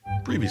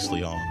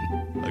Previously on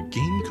a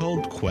game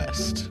called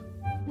Quest.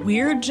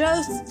 We're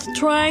just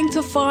trying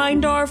to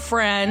find our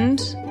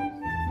friend.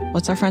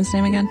 What's our friend's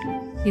name again?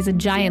 He's a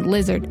giant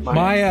lizard.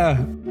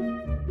 Maya!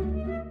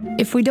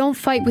 If we don't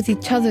fight with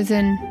each other,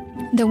 then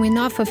we're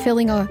not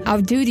fulfilling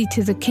our duty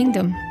to the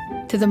kingdom,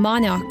 to the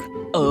monarch.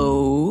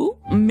 Oh,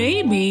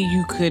 maybe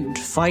you could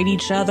fight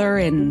each other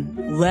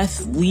in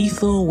less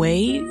lethal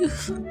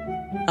ways?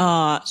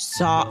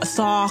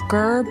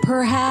 Soccer,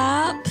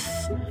 perhaps?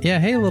 Yeah,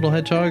 hey, little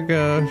hedgehog,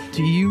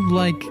 do you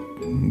like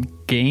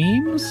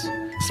games?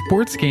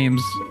 Sports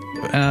games,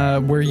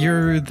 where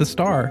you're the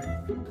star.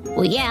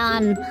 Well,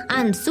 yeah,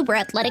 I'm super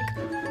athletic.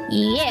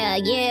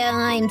 Yeah,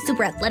 I'm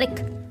super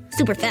athletic.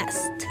 Super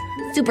fast.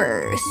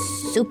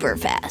 Super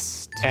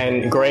fast.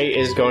 And Gray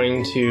is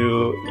going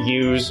to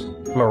use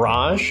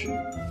Mirage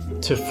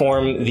to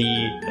form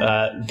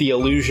the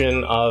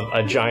illusion of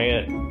a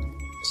giant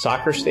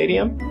soccer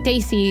stadium.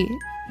 Daisy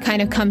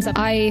kind of comes up.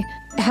 I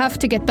have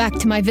to get back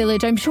to my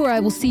village. I'm sure I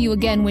will see you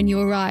again when you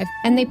arrive.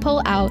 And they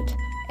pull out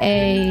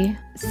a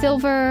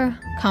silver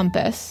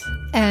compass,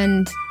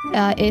 and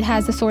it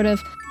has a sort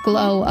of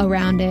glow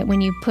around it.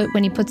 When he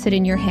puts it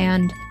in your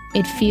hand,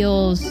 it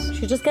feels...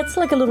 She just gets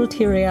like a little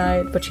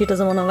teary-eyed, but she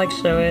doesn't want to like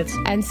show it.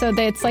 And so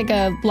it's like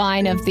a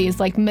line of these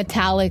like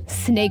metallic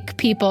snake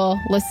people,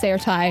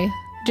 Lacerti,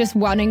 just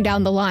running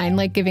down the line,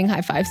 like giving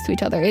high fives to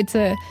each other.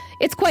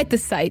 It's quite the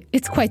sight.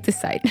 It's quite the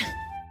sight.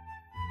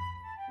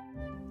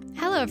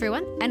 Hello,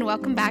 everyone, and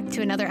welcome back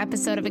to another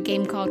episode of a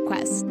game called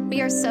Quest.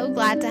 We are so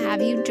glad to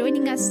have you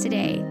joining us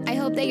today. I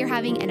hope that you're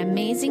having an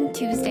amazing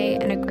Tuesday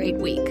and a great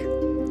week.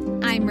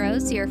 I'm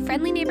Rose, your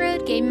friendly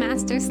neighborhood game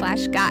master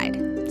 /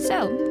 guide.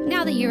 So,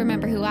 now that you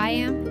remember who I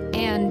am,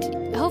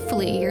 and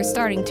hopefully you're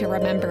starting to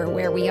remember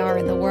where we are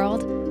in the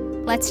world,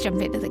 let's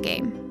jump into the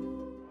game.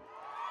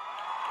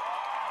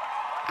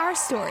 Our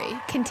story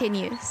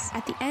continues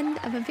at the end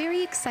of a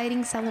very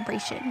exciting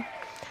celebration.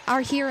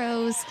 Our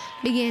heroes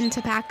begin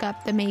to pack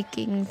up the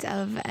makings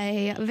of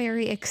a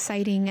very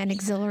exciting and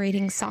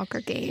exhilarating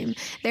soccer game.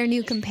 Their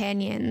new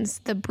companions,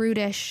 the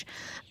brutish,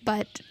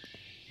 but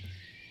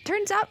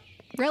turns out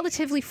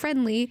relatively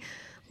friendly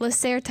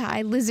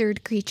Lacerti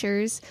lizard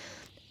creatures,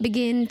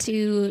 begin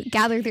to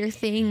gather their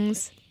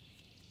things,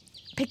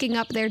 picking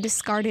up their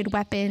discarded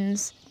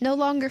weapons, no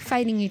longer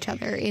fighting each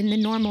other in the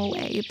normal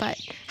way, but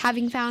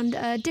having found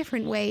a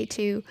different way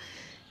to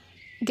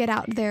get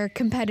out their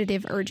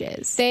competitive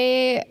urges.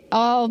 They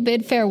all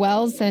bid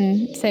farewells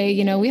and say,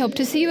 we hope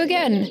to see you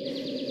again.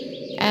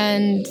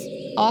 And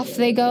off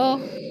they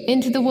go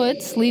into the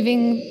woods,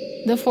 leaving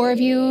the four of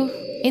you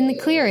in the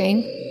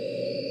clearing,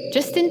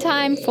 just in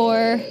time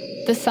for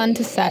the sun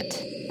to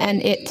set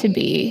and it to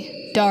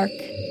be dark.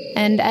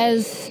 And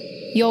as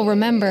you'll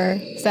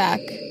remember, Zach,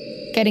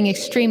 getting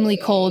extremely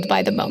cold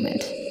by the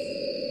moment.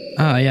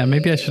 Yeah,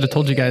 maybe I should have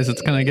told you guys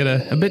it's going to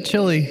get a bit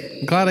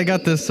chilly. Glad I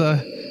got this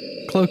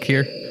cloak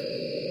here.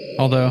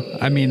 Although,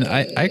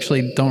 I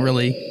actually don't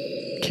really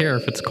care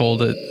if it's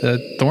cold.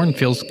 Thorn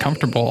feels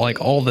comfortable like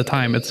all the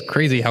time. It's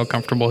crazy how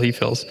comfortable he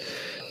feels.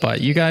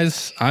 But you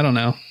guys, I don't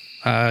know.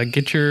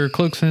 Get your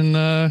cloaks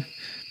and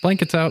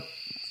blankets out.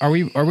 Are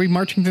we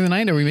marching through the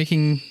night? Are we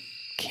making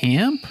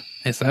camp?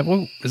 Is that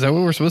what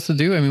we're supposed to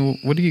do?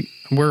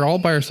 We're all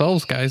by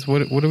ourselves, guys.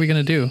 What are we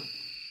gonna do?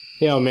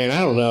 Yeah, man,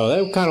 I don't know.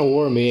 That kind of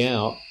wore me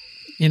out.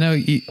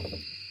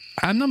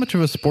 I'm not much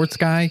of a sports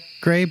guy,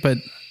 Gray, but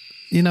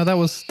that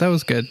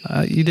was good.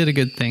 You did a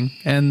good thing.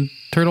 And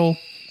Turtle,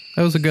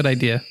 that was a good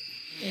idea.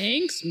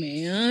 Thanks,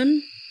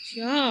 man.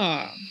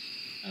 Yeah.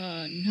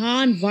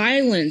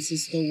 Non-violence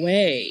is the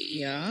way,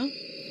 yeah?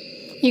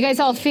 You guys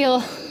all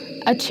feel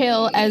a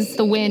chill as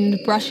the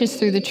wind brushes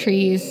through the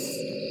trees,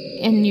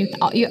 and you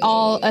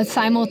all a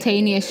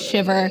simultaneous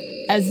shiver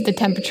as the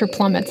temperature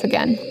plummets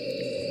again.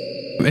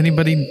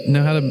 Anybody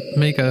know how to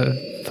make a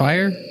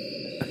fire?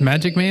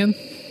 Magic Man?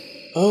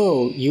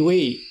 Oh, you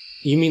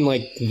mean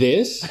like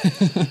this?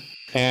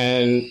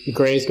 And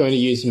Gray's going to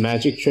use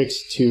magic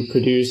tricks to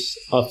produce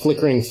a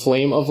flickering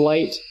flame of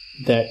light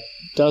that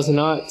does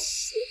not...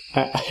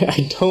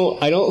 I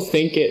don't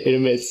think it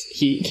emits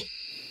heat.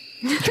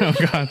 Oh,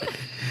 God.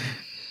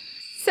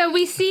 So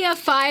we see a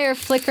fire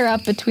flicker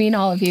up between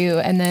all of you,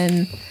 and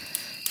then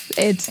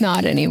it's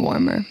not any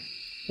warmer.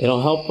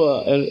 It'll help.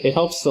 It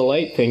helps to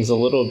light things a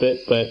little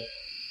bit, but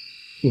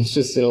it's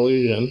just an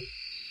illusion.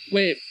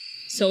 Wait,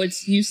 so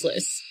it's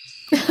useless.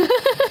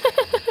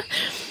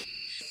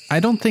 I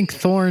don't think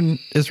Thorn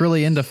is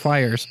really into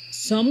fires.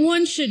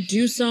 Someone should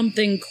do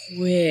something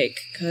quick,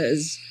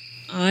 because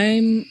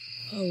I'm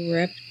a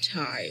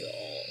reptile.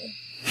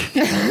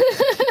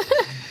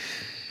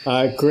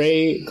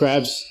 Gray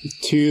grabs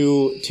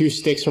two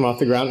sticks from off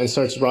the ground and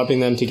starts rubbing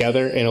them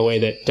together in a way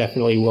that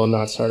definitely will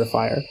not start a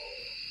fire.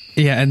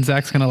 Yeah, and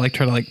Zach's gonna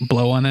try to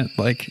blow on it,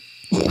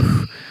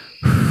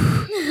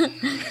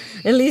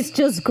 Elise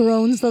just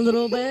groans a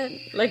little bit.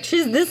 At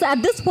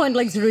this point,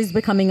 Zuri's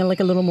becoming a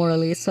little more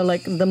Elise. So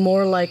the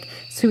more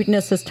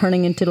sweetness is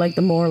turning into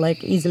the more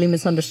easily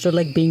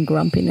misunderstood being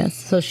grumpiness.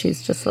 So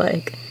she's just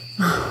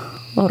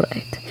All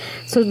right.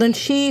 So then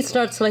she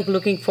starts like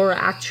looking for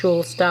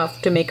actual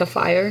stuff to make a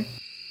fire.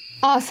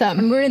 Awesome.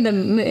 And we're in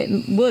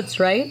the woods,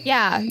 right?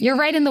 Yeah, you're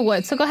right in the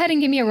woods. So go ahead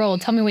and give me a roll.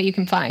 Tell me what you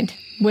can find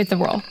with the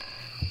roll.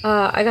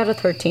 I got a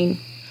 13.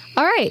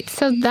 All right,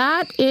 so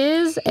that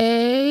is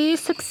a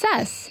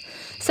success.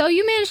 So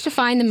you managed to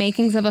find the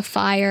makings of a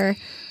fire.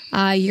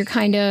 You're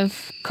kind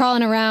of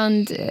crawling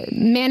around,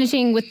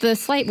 managing with the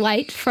slight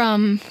light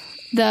from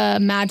the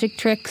magic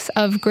tricks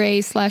of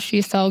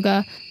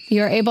Gray/Yuselga.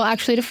 You're able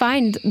actually to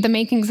find the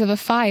makings of a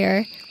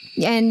fire.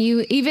 And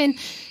you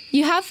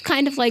have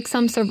kind of like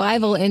some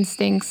survival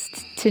instincts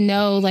to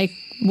know like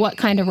what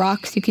kind of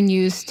rocks you can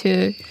use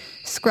to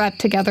scrap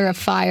together a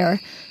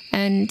fire.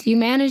 And you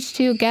manage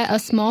to get a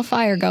small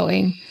fire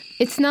going.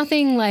 It's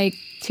nothing like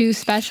too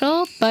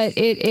special, but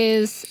it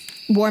is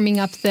warming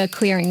up the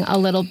clearing a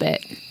little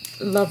bit.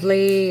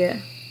 Lovely.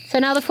 So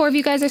now the four of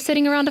you guys are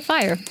sitting around a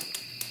fire.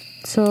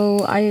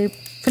 So I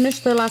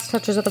finished the last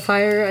touches of the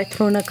fire. I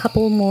throw in a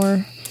couple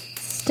more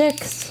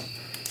sticks.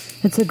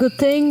 It's a good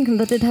thing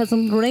that it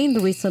hasn't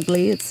rained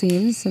recently, it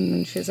seems. And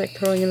then she's like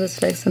throwing in the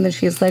sticks. And then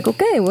she's like,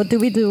 okay, what do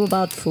we do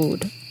about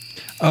food?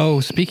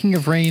 Oh, speaking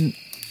of rain,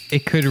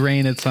 it could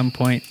rain at some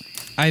point.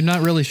 I'm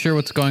not really sure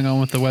what's going on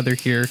with the weather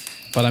here,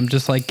 but I'm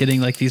just like getting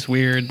like these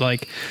weird,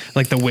 like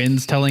the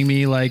wind's telling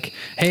me like,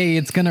 hey,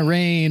 it's going to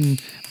rain,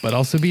 but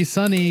also be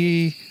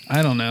sunny.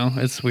 I don't know.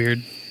 It's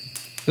weird.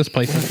 This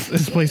place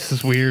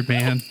is weird,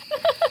 man.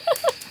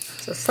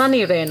 So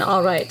sunny rain.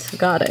 All right.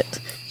 Got it.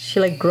 She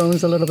like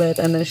groans a little bit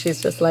and then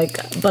she's just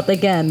like, but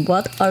again,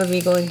 what are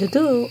we going to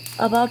do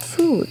about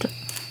food?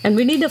 And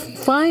we need to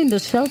find a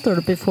shelter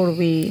before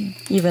we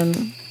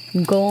even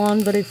go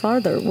on very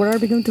farther. Where are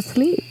we going to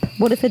sleep?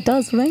 What if it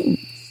does rain?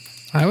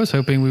 I was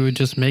hoping we would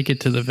just make it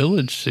to the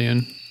village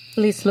soon.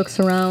 Elise looks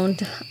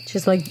around.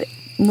 She's like,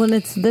 when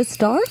it's this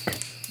dark?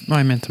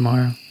 I meant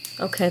tomorrow.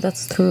 Okay,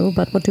 that's true.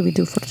 But what do we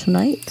do for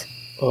tonight?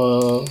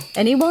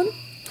 Anyone?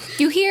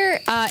 You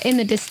hear in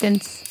the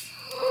distance,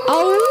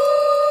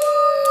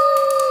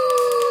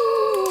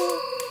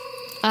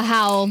 a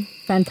howl.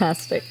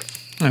 Fantastic.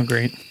 Oh,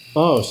 great.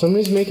 Oh,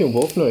 somebody's making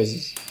wolf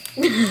noises.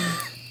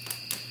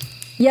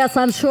 Yes,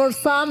 I'm sure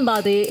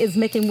somebody is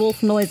making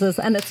wolf noises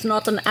and it's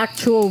not an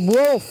actual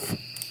wolf.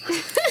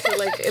 So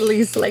like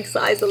Elise like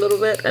sighs a little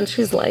bit and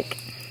she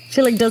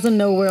doesn't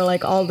know where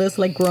like all this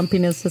like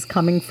grumpiness is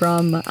coming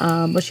from.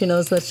 But she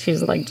knows that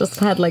she's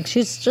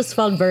just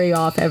felt very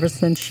off ever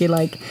since she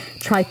like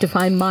tried to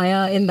find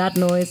Maya in that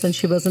noise and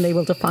she wasn't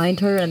able to find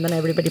her and then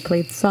everybody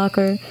played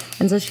soccer.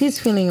 And so she's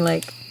feeling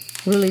like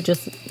really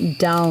just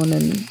down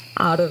and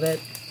out of it.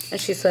 And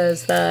she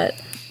says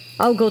that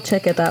I'll go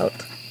check it out.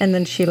 And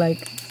then she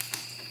like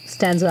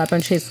stands up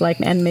and she's like,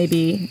 and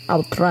maybe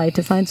I'll try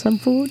to find some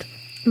food.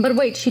 But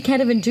wait, she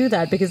can't even do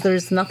that because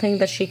there's nothing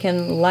that she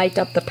can light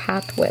up the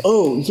path with.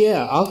 Oh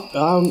yeah,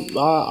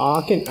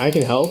 I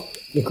can help.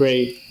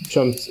 Gray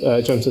jumps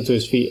up to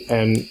his feet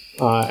and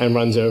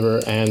runs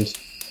over and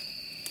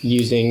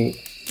using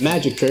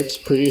magic tricks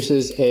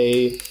produces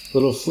a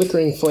little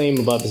flickering flame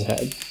above his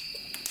head.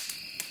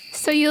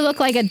 So you look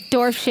like a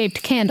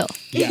dwarf-shaped candle.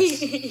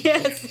 Yes.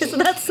 Yes, isn't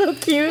that so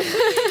cute?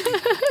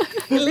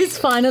 Elise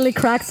finally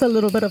cracks a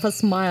little bit of a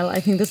smile. I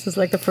think this is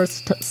like the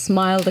first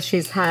smile that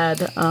she's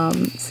had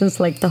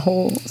since like the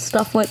whole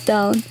stuff went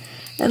down.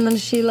 And then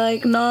she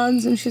like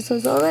nods and she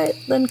says, all right,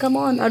 then come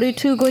on. Are you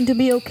two going to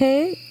be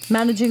okay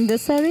managing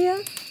this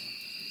area?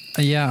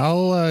 Yeah,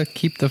 I'll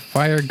keep the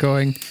fire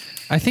going.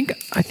 I think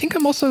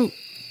I'm also...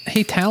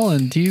 Hey,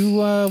 Talon, do you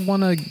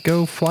want to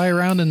go fly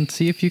around and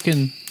see if you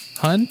can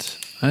hunt?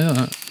 I don't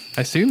know.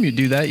 I assume you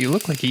do that. You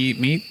look like you eat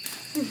meat.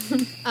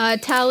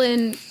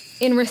 Talon,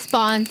 in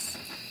response,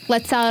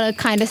 lets out a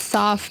kind of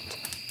soft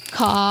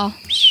caw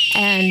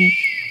and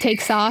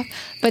takes off.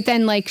 But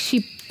then, like,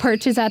 she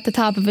perches at the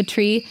top of a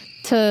tree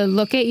to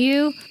look at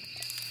you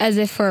as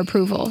if for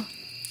approval.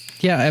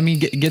 Yeah, I mean,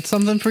 get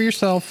something for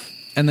yourself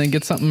and then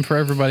get something for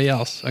everybody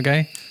else,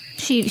 okay?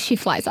 She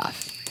flies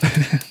off.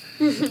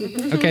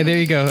 Okay, there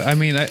you go. I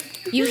mean,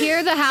 You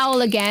hear the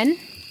howl again,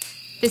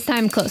 this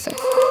time closer.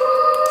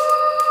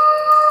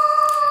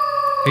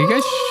 Are you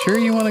guys sure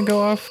you want to go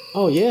off?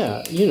 Oh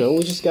yeah, we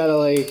just gotta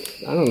like,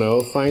 I don't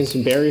know, find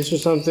some berries or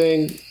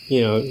something.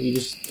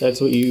 That's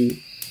what you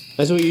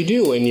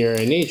do when you're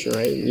in nature,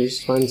 right? You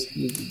just find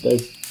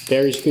the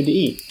berries good to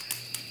eat.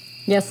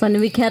 Yes, and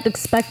we can't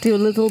expect your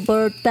little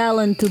bird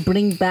Talon to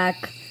bring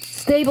back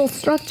stable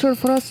structure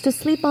for us to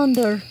sleep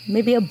under.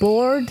 Maybe a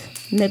board,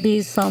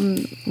 maybe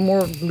some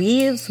more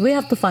leaves. We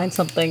have to find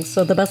something.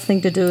 So the best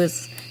thing to do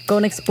is go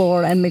and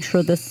explore and make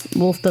sure this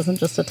wolf doesn't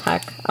just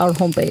attack our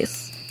home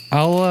base.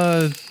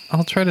 I'll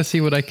try to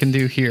see what I can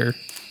do here.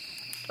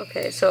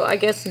 Okay, so I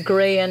guess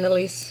Gray and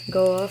Elise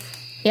go off.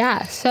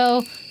 Yeah,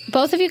 so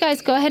both of you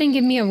guys go ahead and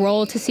give me a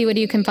roll to see what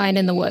you can find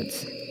in the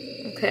woods.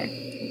 Okay.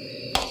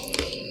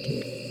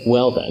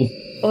 Well then.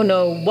 Oh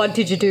no, what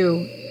did you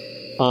do?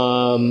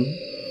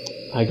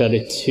 I got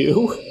a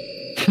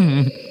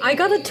 2. I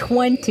got a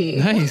 20.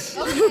 Nice.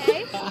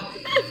 Okay.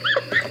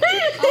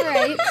 All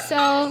right,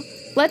 so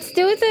let's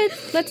deal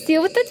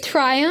with the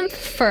triumph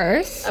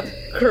first. I'm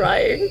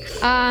crying.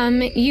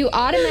 You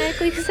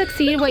automatically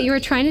succeed what you were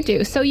trying to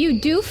do. So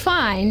you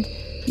find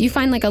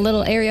like a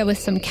little area with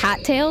some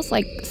cattails,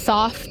 like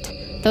soft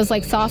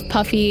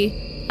puffy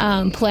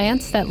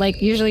plants that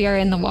like usually are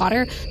in the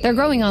water. They're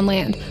growing on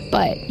land,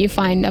 but you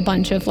find a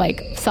bunch of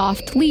like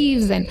soft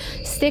leaves and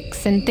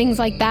sticks and things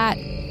like that.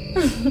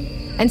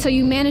 And so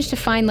you manage to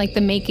find like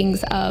the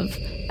makings of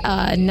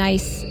a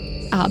nice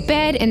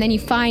bed, and then you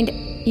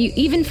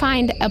even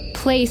find a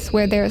place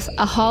where there's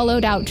a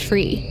hollowed out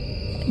tree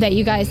that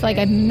you guys, like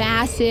a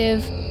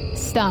massive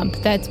stump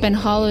that's been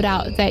hollowed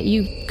out that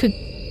you could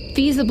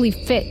feasibly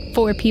fit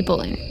 4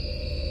 people in.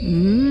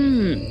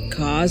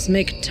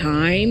 Cosmic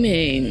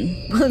timing.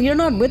 Well, you're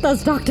not with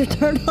us, Dr.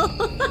 Turtle.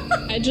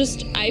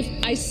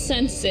 I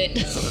sense it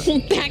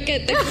back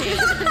at the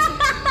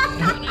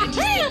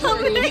camp.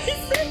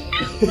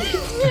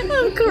 Amazing.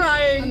 I'm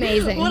crying.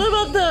 Amazing.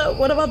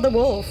 What about the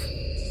wolf?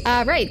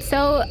 Right.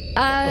 So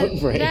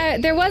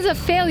there was a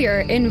failure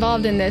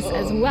involved in this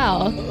as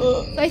well.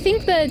 So I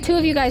think the 2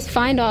 of you guys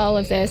find all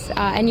of this,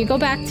 and you go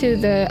back to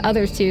the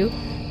other 2,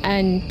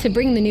 and to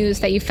bring the news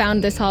that you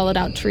found this hollowed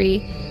out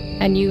tree,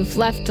 and you've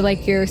left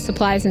like your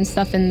supplies and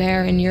stuff in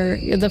there, and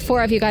the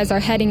 4 of you guys are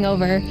heading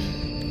over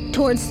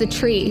towards the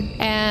tree,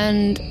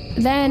 and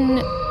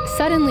then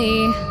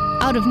suddenly,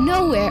 out of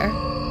nowhere,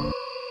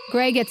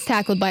 Gray gets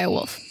tackled by a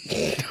wolf.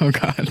 Oh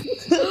God.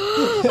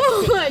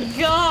 Oh my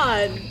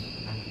God.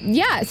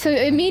 Yeah, so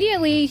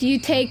immediately you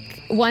take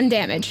 1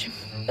 damage.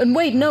 And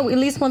wait, no,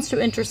 Elise wants to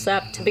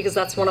intercept because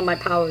that's one of my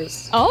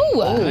powers.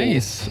 Oh!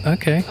 Nice.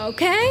 Okay.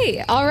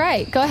 Okay. All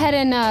right. Go ahead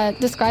and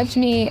describe to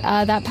me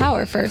that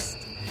power first.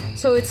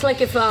 So it's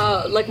like if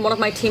like one of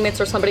my teammates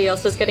or somebody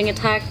else is getting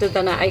attacked,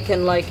 then I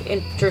can like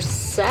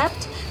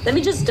intercept. Let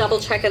me just double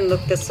check and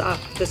look this up.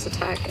 This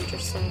attack,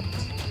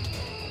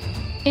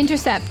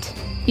 Intercept.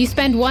 You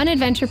spend 1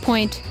 adventure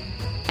point,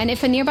 and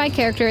if a nearby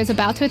character is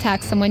about to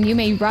attack someone, you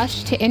may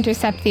rush to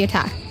intercept the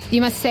attack.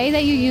 You must say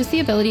that you use the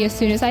ability as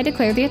soon as I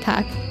declare the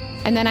attack,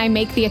 and then I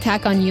make the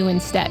attack on you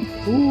instead.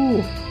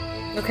 Ooh.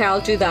 Okay,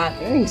 I'll do that.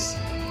 Thanks.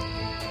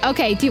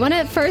 Okay, do you want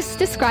to first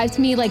describe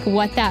to me like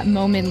what that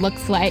moment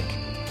looks like?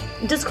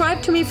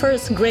 Describe to me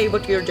first, Gray,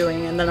 what you're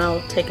doing, and then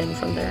I'll take it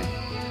from there.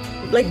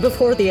 Like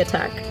before the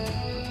attack.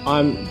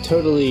 I'm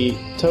totally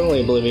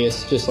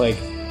oblivious. Just like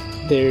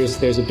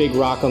there's a big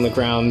rock on the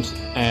ground,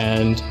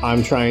 and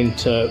I'm trying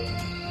to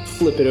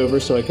flip it over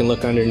so I can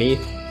look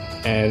underneath,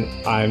 and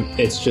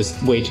it's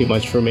just way too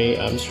much for me.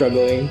 I'm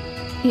struggling.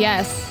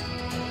 Yes.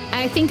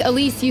 I think,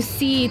 Elise, you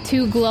see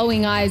 2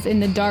 glowing eyes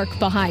in the dark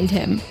behind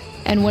him.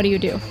 And what do you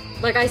do?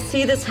 Like, I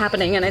see this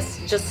happening, and I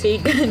just see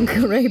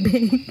Gray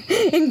being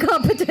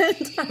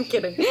incompetent. I'm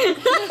kidding.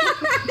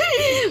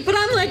 But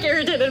I'm, like,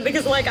 irritated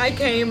because, like, I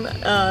came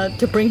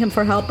to bring him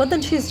for help. But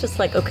then she's just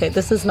like, okay,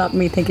 this is not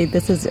me thinking.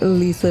 This is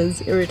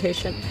Elise's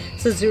irritation.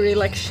 So Zuri,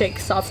 like,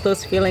 shakes off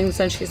those feelings,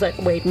 and she's like,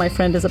 wait, my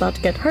friend is about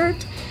to get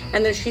hurt.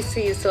 And then she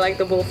sees, like,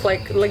 the wolf,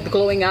 like the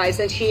glowing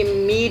eyes, and she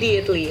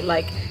immediately,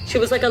 like, she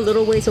was, like, a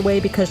little ways away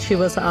because she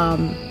was,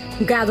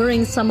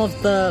 gathering some of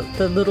the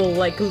little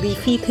like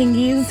leafy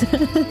thingies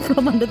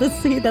from under the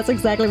sea. That's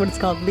exactly what it's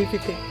called, leafy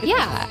thing.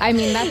 Yeah, I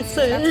mean that's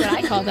what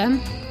I call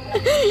them.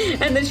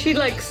 And then she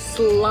like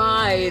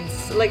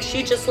slides, like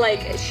she just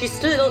like she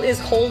still is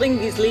holding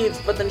these leaves,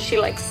 but then she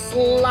like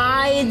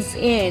slides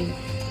in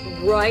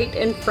right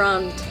in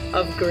front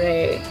of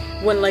Gray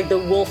when like the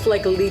wolf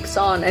like leaps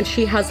on, and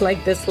she has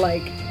like this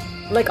like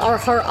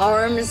her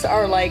arms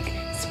are like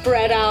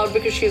spread out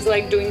because she's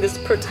like doing this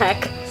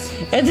protect,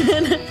 and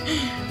then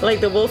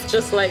like the wolf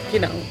just like, you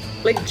know,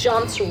 like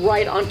jumps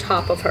right on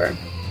top of her.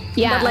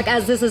 Yeah. But like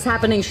as this is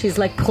happening, she's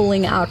like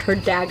pulling out her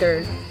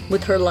dagger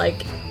with her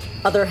like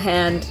other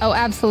hand. Oh,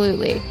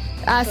 absolutely.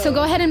 So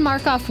go ahead and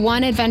mark off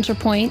 1 adventure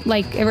point,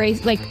 like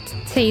erase, like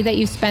say that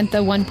you spent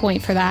the 1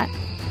 point for that.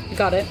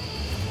 Got it.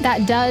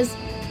 That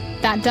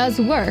does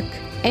work,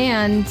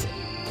 and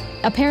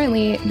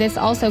apparently this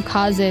also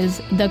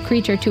causes the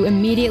creature to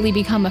immediately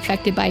become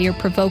affected by your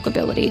provoke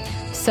ability.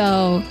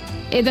 So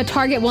the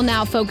target will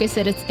now focus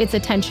its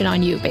attention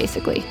on you,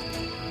 basically.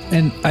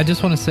 And I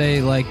just want to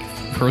say, like,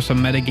 for some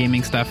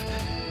metagaming stuff,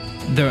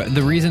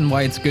 the reason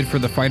why it's good for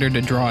the fighter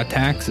to draw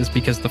attacks is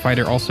because the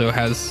fighter also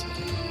has,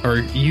 or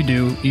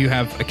you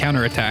have a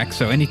counterattack.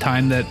 So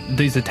anytime that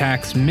these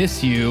attacks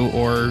miss you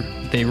or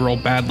they roll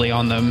badly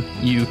on them,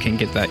 you can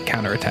get that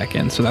counterattack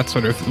in. So that's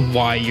sort of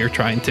why you're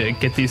trying to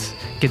get these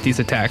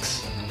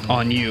attacks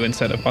on you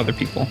instead of other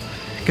people.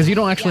 Because you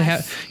don't actually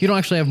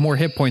have more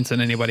hit points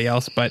than anybody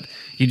else, but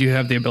you do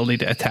have the ability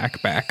to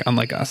attack back,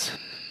 unlike us.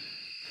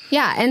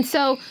 Yeah, and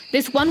so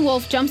this one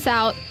wolf jumps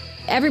out.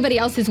 Everybody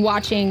else is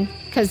watching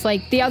because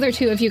like the other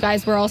 2 of you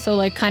guys were also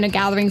like kind of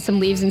gathering some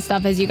leaves and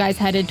stuff as you guys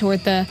headed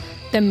toward the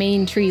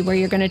main tree where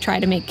you're going to try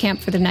to make camp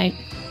for the night.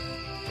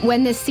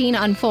 When this scene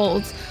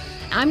unfolds,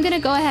 I'm going to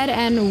go ahead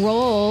and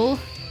roll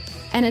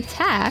an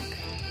attack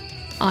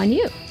on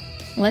you.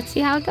 Let's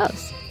see how it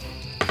goes.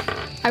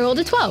 I rolled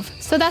a 12,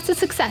 so that's a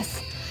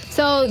success.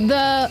 So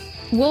the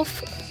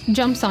wolf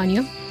jumps on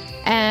you,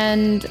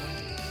 and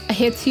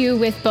hits you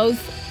with both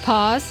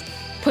paws,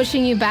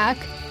 pushing you back,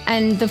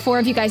 and the 4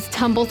 of you guys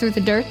tumble through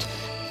the dirt.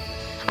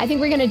 I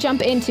think we're going to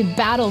jump into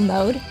battle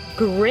mode.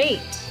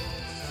 Great.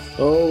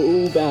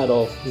 Oh,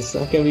 battle. It's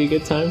not going to be a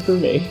good time for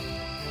me.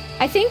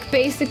 I think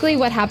basically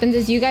what happens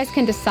is you guys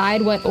can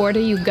decide what order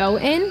you go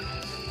in.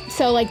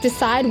 So, like,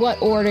 decide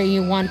what order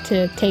you want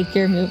to take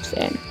your moves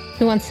in.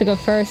 Who wants to go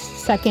first,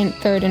 second,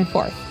 third, and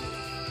fourth?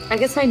 I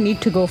guess I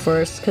need to go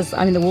first because,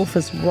 I mean, the wolf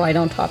is right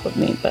on top of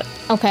me, but...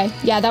 Okay,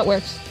 yeah, that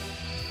works.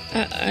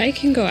 I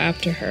can go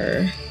after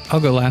her. I'll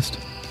go last.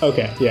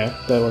 Okay, yeah,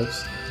 that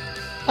works.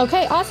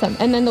 Okay, awesome.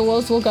 And then the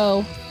wolves will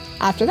go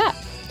after that.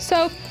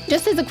 So,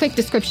 just as a quick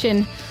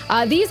description,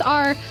 these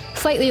are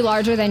slightly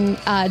larger than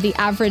the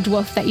average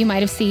wolf that you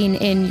might have seen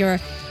in your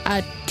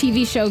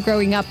TV show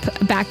growing up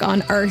back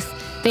on Earth.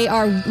 They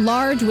are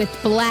large with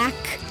black,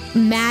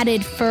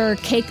 matted fur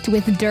caked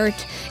with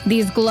dirt,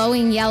 these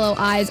glowing yellow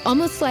eyes,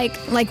 almost like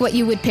what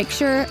you would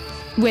picture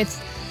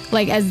with,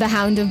 like, as the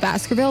Hound of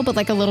Baskerville, but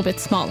like a little bit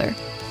smaller.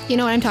 You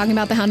know what I'm talking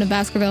about, the Hound of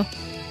Baskerville?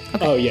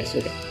 Okay. Oh, yes,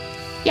 okay.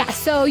 Yeah,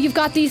 so you've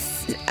got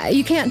these,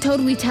 you can't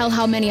totally tell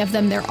how many of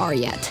them there are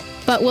yet.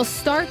 But we'll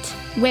start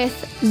with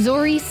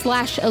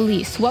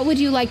Zori/Elise. What would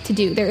you like to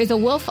do? There is a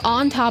wolf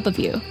on top of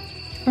you.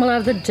 Well, I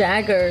have the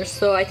dagger,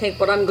 so I think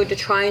what I'm going to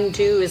try and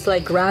do is,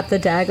 like, grab the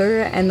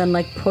dagger and then,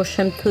 like, push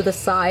him to the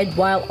side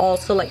while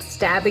also, like,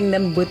 stabbing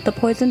them with the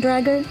poison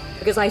dagger.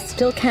 Because I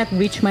still can't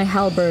reach my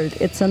halberd.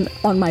 It's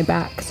on my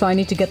back, so I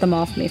need to get them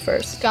off me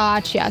first.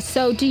 Gotcha.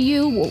 So do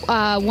you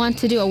want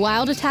to do a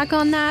wild attack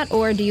on that,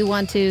 or do you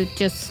want to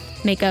just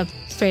make a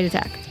straight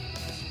attack?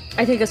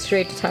 I think a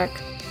straight attack.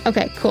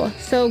 Okay, cool.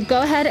 So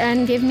go ahead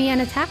and give me an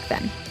attack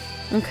then.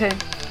 Okay.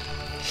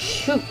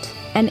 Shoot.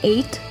 An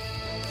 8?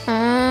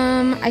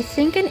 I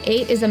think an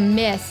 8 is a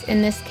miss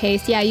in this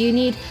case. Yeah, you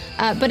need,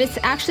 but it's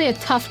actually a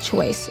tough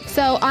choice.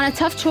 So on a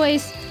tough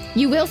choice,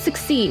 you will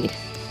succeed,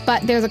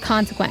 but there's a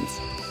consequence.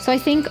 So I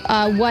think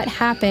what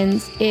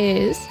happens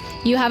is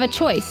you have a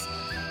choice.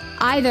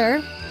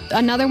 Either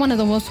another one of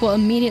the wolves will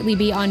immediately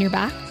be on your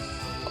back,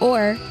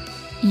 or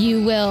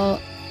you will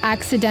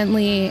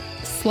accidentally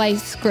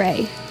slice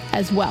Gray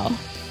as well.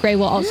 Gray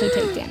will also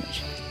take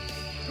damage.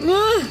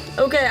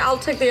 Okay, I'll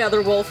take the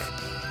other wolf.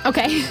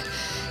 Okay.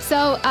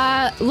 So,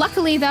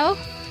 luckily, though,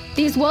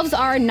 these wolves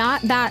are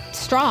not that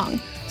strong.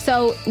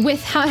 So,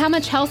 with how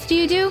much health do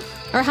you do?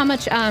 Or how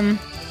much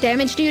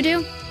damage do you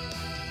do?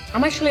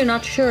 I'm actually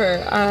not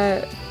sure.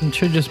 It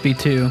should just be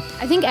 2.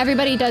 I think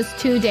everybody does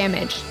 2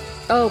 damage.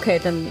 Oh, okay,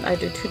 then I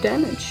do 2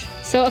 damage.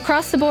 So,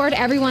 across the board,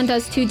 everyone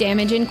does 2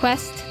 damage in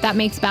Quest. That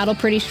makes battle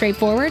pretty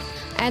straightforward.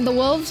 And the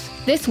wolves,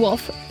 this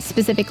wolf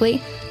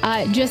specifically,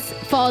 just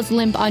falls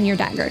limp on your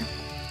dagger.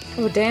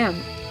 Oh, damn.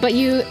 But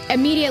you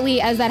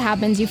immediately, as that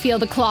happens, you feel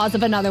the claws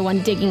of another one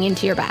digging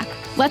into your back.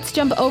 Let's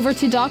jump over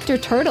to Dr.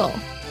 Turtle.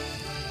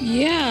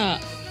 Yeah.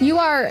 You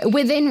are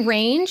within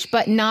range,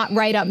 but not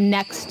right up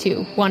next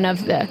to one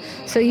of the...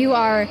 So you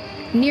are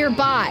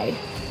nearby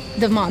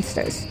the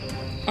monsters.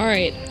 All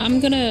right.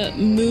 I'm going to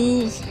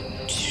move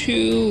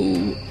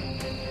to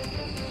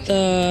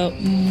the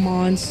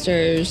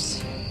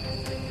monsters.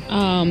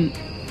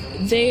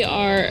 They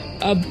are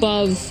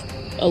above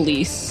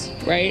Elise,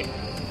 right?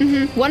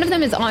 Mm-hmm. One of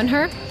them is on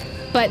her,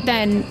 but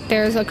then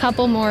there's a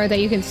couple more that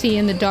you can see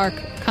in the dark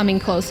coming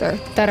closer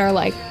that are,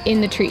 like,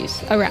 in the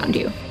trees around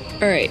you.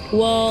 All right.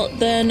 Well,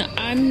 then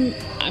I'm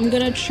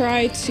gonna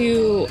try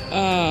to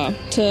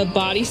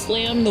body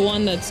slam the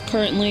one that's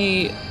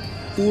currently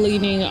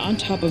leaning on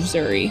top of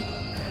Zuri.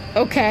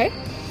 Okay.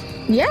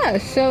 Yeah.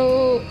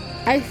 So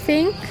I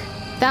think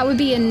that would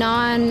be a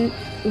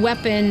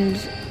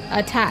non-weaponed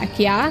attack.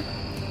 Yeah.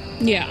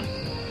 Yeah.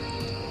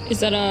 Is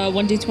that a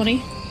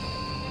 1d20?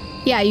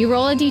 Yeah, you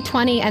roll a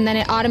d20 and then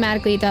it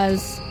automatically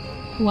does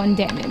 1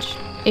 damage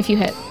if you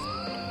hit.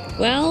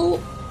 Well,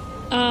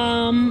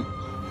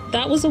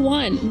 that was a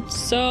 1.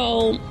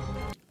 So,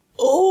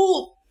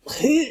 Oh!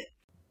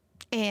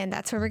 And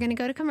that's where we're going to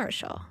go to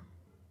commercial.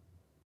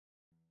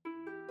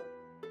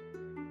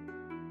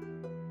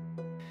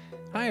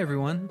 Hi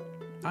everyone,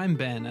 I'm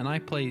Ben and I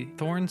play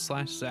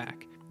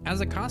Thorn/Zack.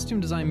 As a costume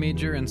design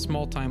major and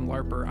small-time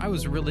LARPer, I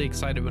was really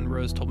excited when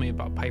Rose told me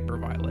about Piper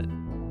Violet.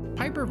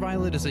 Piper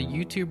Violet is a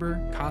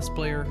YouTuber,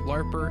 cosplayer,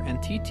 LARPer, and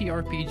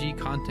TTRPG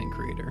content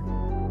creator.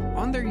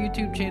 On their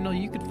YouTube channel,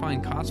 you could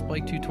find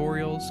cosplay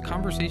tutorials,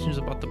 conversations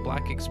about the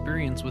Black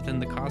experience within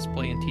the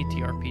cosplay and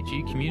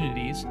TTRPG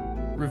communities,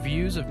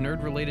 reviews of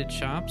nerd-related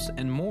shops,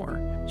 and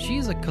more. She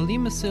is a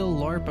Kalimasil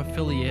LARP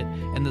affiliate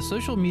and the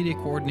social media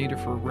coordinator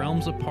for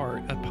Realms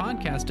Apart, a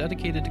podcast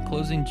dedicated to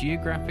closing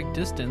geographic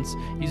distance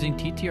using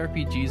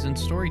TTRPGs and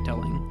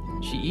storytelling.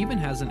 She even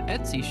has an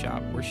Etsy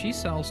shop where she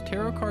sells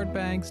tarot card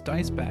bags,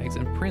 dice bags,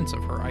 and prints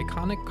of her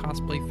iconic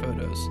cosplay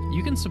photos.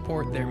 You can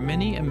support their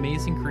many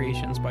amazing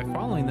creations by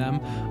following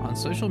them on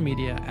social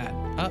media at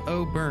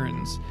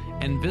 @UhOhBurns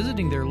and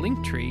visiting their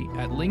Linktree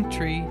at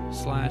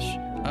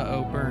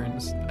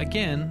linktree/UhOhBurns.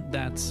 Again,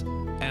 that's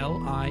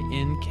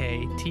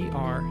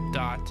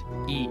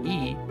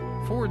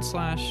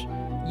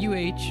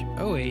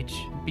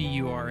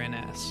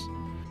linktr.ee/UHOHBURNS.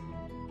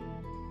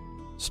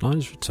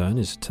 Snarls Return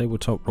is a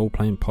tabletop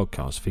role-playing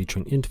podcast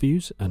featuring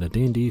interviews and a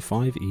D&D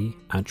 5e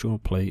actual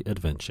play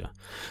adventure,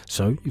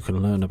 so you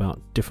can learn about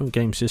different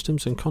game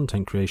systems and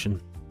content creation,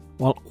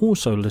 while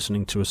also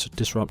listening to us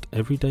disrupt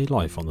everyday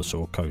life on the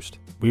Saw Coast.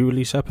 We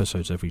release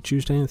episodes every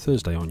Tuesday and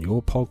Thursday on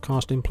your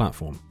podcasting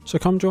platform, so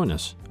come join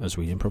us as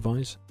we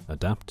improvise,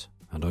 adapt,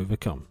 and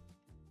overcome.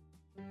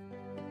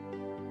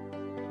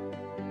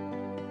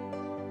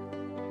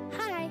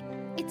 Hi,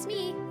 it's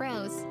me,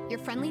 Rose, your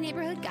friendly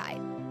neighborhood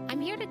guide. I'm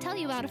here to tell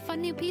you about a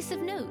fun new piece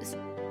of news.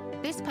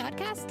 This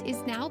podcast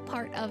is now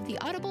part of the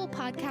Audible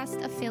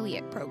Podcast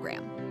Affiliate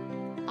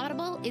Program.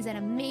 Audible is an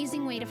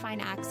amazing way to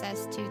find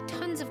access to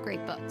tons of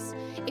great books.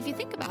 If you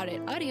think about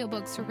it,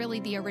 audiobooks are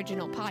really the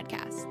original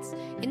podcasts.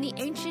 In the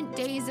ancient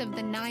days of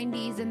the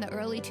 90s and the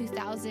early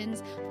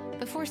 2000s,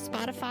 before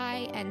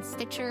Spotify and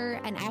Stitcher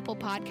and Apple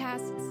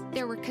Podcasts,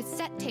 there were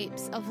cassette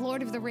tapes of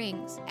Lord of the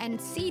Rings and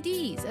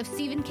CDs of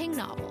Stephen King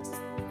novels.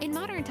 In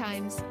modern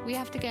times, we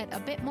have to get a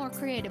bit more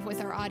creative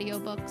with our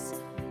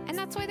audiobooks, and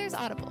that's why there's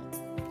Audible.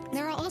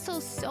 There are also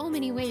so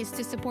many ways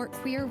to support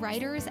queer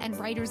writers and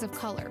writers of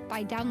color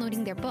by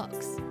downloading their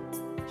books.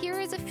 Here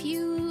is a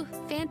few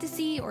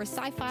fantasy or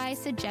sci-fi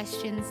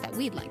suggestions that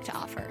we'd like to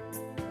offer.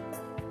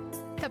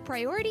 The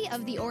Priority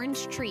of the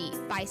Orange Tree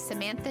by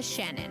Samantha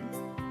Shannon.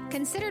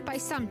 Considered by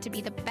some to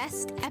be the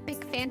best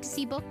epic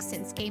fantasy book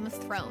since Game of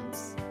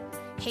Thrones.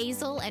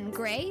 Hazel and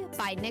Grey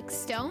by Nick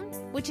Stone,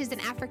 which is an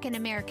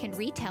African-American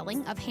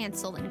retelling of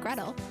Hansel and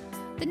Gretel.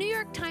 The New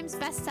York Times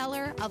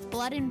bestseller of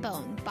Blood and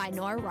Bone by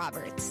Nora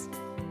Roberts.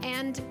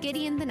 And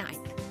Gideon the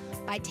Ninth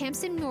by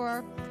Tamsin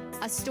Muir,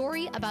 a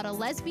story about a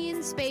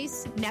lesbian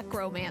space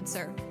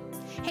necromancer.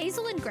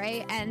 Hazel and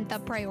Grey and The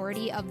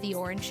Priority of the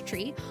Orange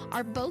Tree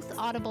are both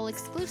Audible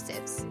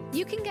exclusives.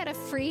 You can get a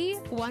free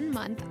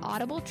 1-month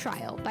Audible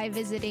trial by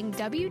visiting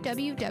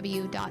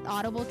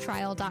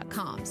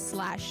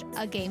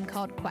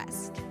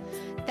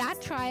www.audibletrial.com/agameCalledQuest.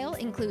 That trial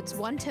includes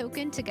 1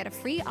 token to get a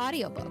free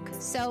audiobook,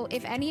 so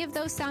if any of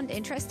those sound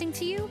interesting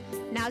to you,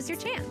 now's your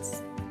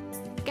chance.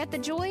 Get the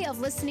joy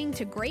of listening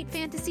to great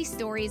fantasy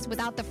stories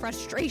without the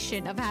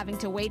frustration of having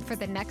to wait for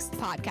the next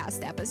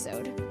podcast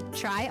episode.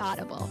 Try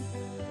Audible.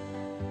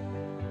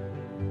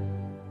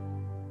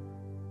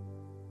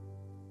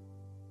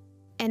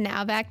 And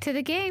now back to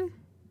the game.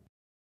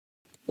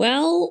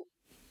 Well,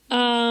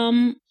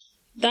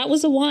 that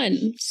was a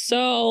 1.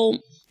 So,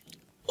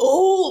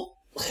 Uh-oh.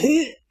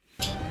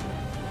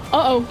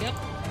 Yep.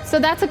 So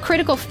that's a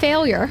critical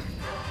failure.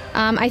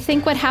 I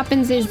think what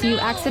happens is you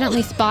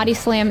accidentally body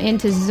slam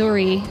into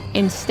Zuri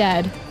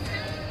instead.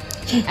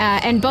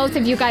 And both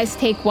of you guys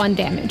take 1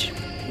 damage.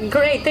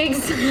 Great,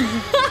 thanks.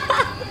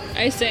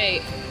 I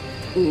say,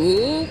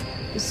 ooh,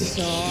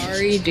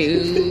 sorry,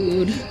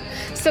 dude.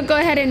 So go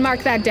ahead and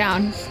mark that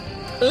down.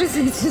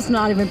 Lizzie's just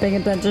not even paying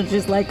attention.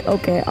 She's like,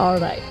 okay, all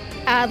right.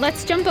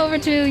 Let's jump over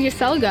to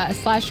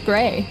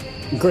Yaselga/Gray.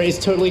 Gray's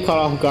totally caught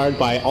off guard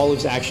by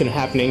Olive's action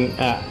happening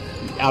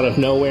out of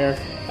nowhere,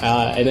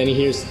 and then he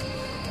hears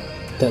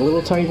that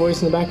little tiny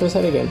voice in the back of his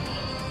head again.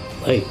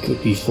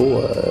 Like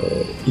before,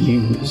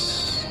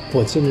 use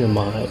what's in your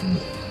mind.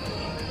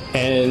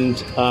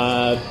 And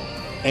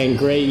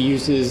Gray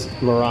uses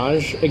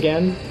Mirage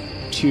again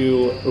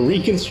to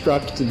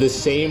reconstruct the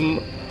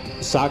same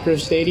soccer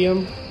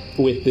stadium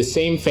with the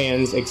same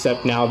fans,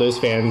 except now those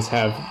fans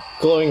have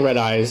glowing red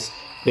eyes.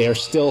 They are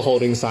still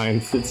holding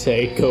signs that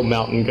say, "Go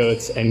Mountain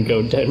Goats" and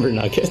 "Go Denver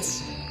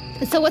Nuggets."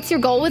 So what's your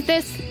goal with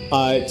this?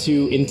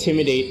 To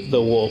intimidate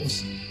the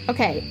wolves.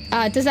 Okay.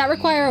 Does that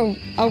require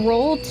a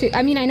roll to...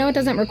 I mean, I know it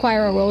doesn't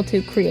require a roll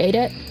to create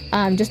it.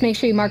 Just make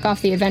sure you mark off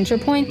the adventure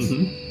points.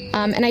 Mm-hmm.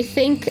 And I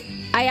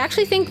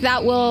actually think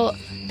that will...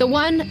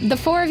 The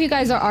 4 of you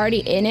guys are already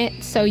in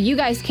it, so you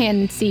guys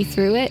can see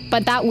through it,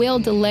 but that will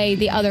delay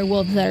the other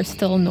wolves that are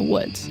still in the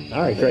woods.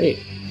 All right, great.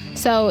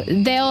 So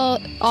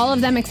all of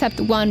them except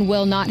 1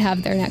 will not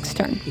have their next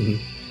turn. Mm-hmm.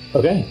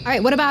 Okay. All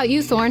right, what about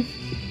you, Thorn?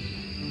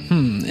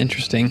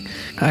 Interesting.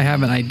 I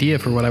have an idea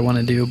for what I want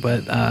to do,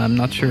 but I'm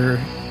not sure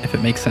if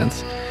it makes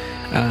sense.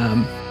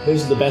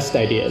 Those are the best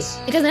ideas.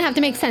 It doesn't have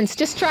to make sense.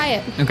 Just try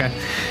it. Okay.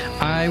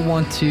 I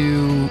want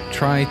to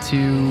try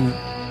to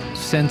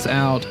sense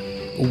out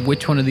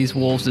which one of these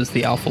wolves is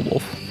the alpha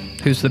wolf.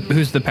 Who's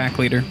the pack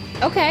leader?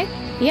 Okay.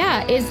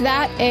 Yeah. Is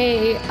that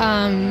a...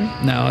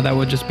 No, that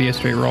would just be a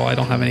straight roll. I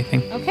don't have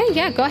anything. Okay,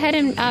 yeah. Go ahead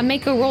and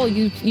make a roll.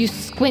 You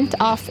squint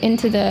off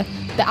into the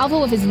alpha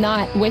wolf is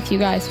not with you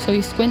guys, so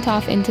you squint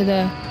off into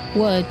the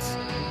woods,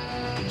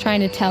 trying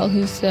to tell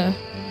who's the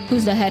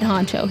head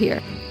honcho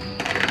here.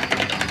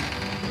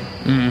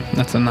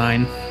 That's a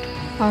 9.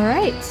 All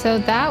right. So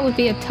that would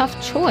be a tough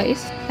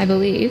choice, I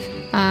believe,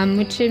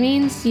 which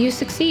means you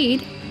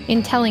succeed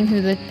in telling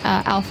who the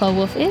alpha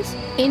wolf is.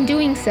 In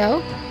doing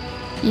so,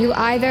 you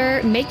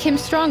either make him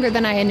stronger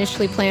than I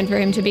initially planned for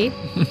him to be.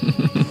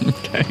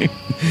 Okay.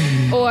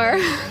 Or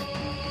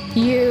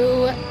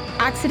you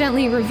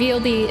accidentally reveal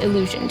the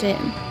illusion to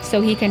him,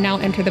 so he can now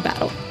enter the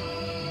battle.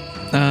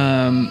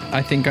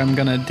 I think I'm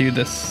gonna do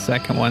the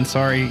second one.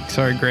 Sorry,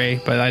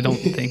 Gray, but I don't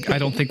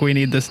think we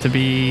need this to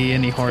be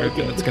any harder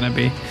than it's gonna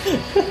be.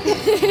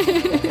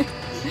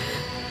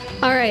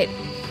 All right,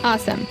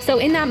 awesome. So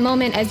in that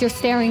moment, as you're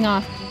staring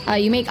off,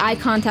 you make eye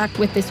contact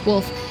with this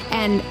wolf,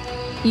 and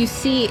you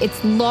see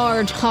its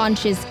large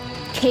haunches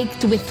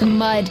caked with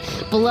mud,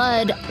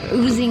 blood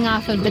oozing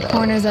off of the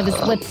corners of his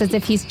lips as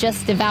if he's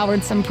just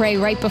devoured some prey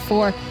right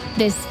before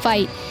this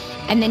fight.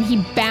 And then he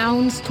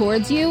bounds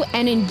towards you,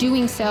 and in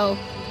doing so,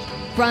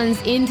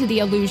 runs into the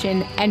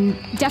illusion and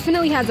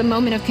definitely has a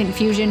moment of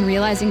confusion,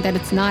 realizing that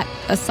it's not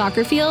a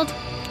soccer field,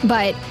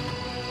 but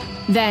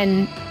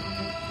then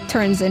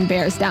turns and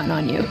bears down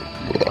on you.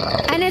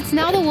 And it's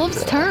now the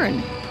wolf's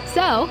turn.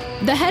 So,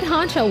 the head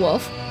honcho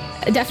wolf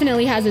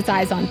definitely has its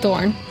eyes on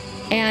Thorn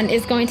and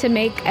is going to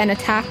make an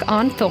attack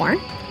on Thorn.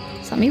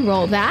 So let me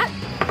roll that.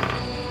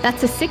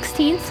 That's a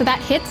 16, so that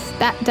hits.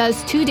 That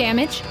does 2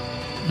 damage.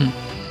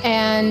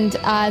 And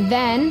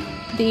then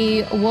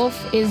the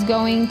wolf is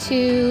going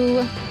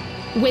to,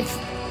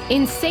 with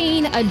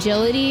insane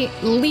agility,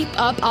 leap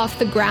up off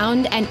the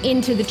ground and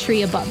into the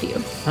tree above you.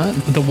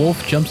 The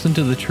wolf jumps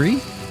into the tree?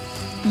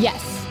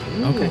 Yes.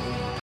 Okay.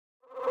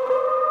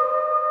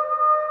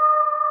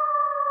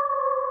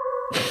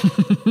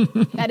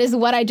 That is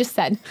what I just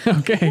said.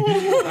 Okay.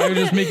 I was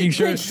just making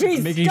sure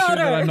that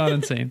I'm not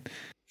insane.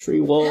 Tree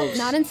wolves.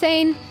 Not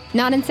insane.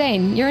 Not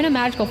insane. You're in a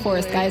magical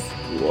forest, guys.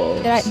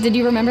 Did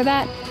you remember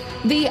that?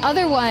 The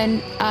other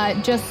one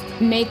just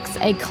makes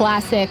a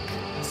classic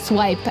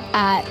swipe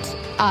at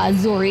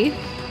Zuri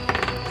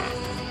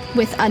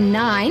with a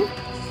 9.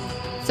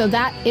 So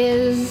that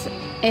is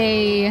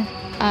a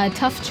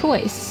tough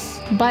choice.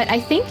 But I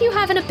think you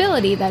have an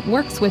ability that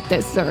works with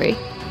this, Zuri.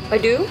 I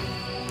do?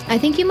 I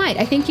think you might.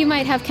 I think you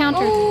might have counter.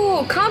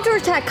 Oh,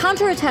 counterattack.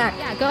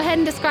 Yeah, go ahead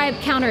and describe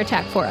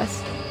counterattack for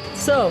us.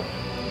 So,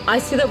 I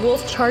see the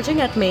wolf charging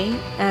at me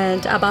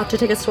and about to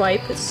take a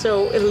swipe.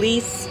 So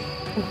Elise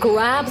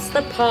grabs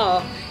the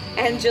paw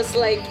and just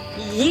like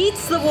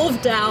yeets the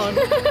wolf down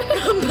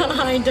from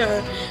behind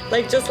her.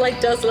 Does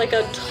like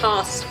a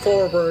toss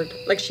forward.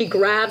 Like she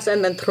grabs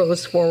and then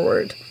throws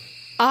forward.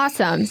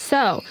 Awesome.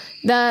 So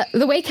the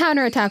way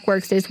counterattack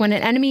works is when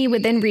an enemy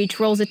within reach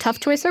rolls a tough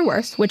choice or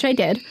worse, which I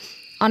did,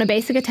 on a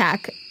basic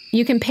attack,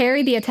 you can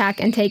parry the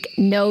attack and take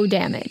no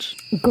damage.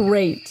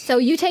 Great. So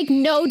you take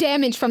no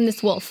damage from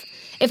this wolf.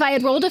 If I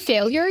had rolled a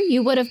failure,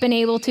 you would have been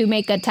able to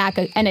make an attack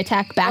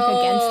back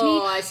against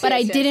me, but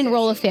I didn't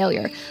roll a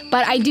failure.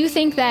 But I do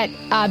think that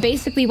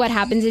basically what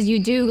happens is you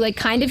do like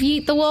kind of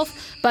yeet the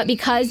wolf, but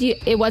because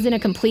it wasn't a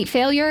complete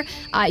failure,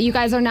 you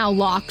guys are now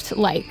locked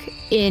like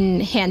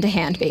in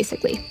hand-to-hand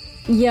basically.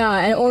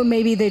 Yeah, or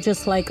maybe they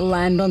just like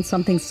land on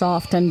something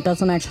soft and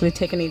doesn't actually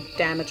take any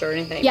damage or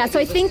anything. Yeah, so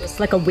I think it's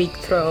like a weak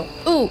throw.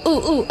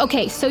 Ooh.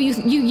 Okay, so you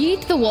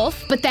yeet the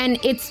wolf, but then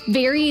it's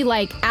very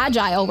like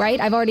agile,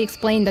 right? I've already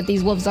explained that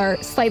these wolves are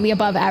slightly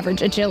above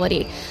average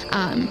agility.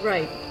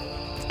 Right.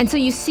 And so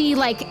you see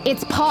like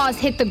its paws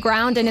hit the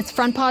ground and its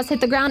front paws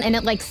hit the ground and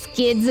it like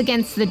skids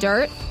against the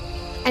dirt.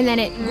 And then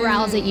it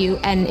growls at you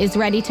and is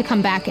ready to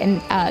come back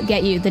and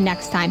get you the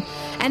next time.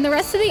 And the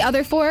rest of the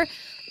other 4...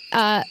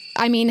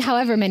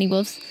 however many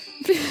wolves.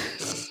 The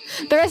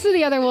rest of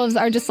the other wolves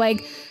are just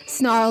like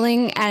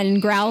snarling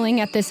and growling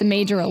at this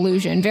major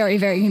illusion. Very,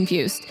 very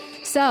confused.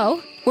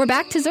 So we're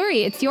back to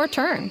Zuri. It's your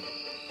turn.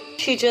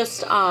 She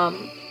just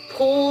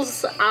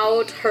pulls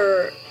out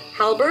her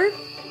halberd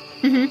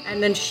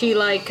and then she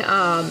like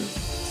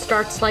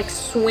starts like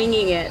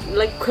swinging it.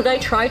 Like, could I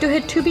try to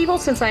hit 2 people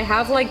since I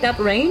have like that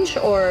range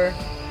or?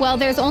 Well,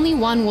 there's only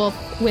one wolf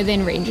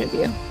within range of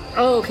you.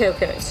 Oh,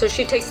 okay. So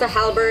she takes the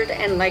halberd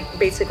and like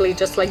basically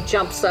just like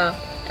jumps up.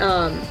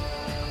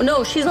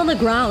 No, she's on the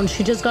ground.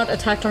 She just got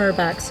attacked on her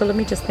back. So let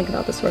me just think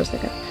about this for a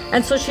second.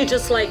 And so she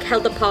just like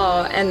held the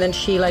paw and then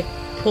she like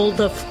pulled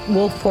the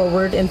wolf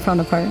forward in front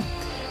of her.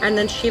 And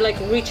then she like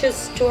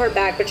reaches to her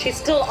back, but she's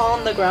still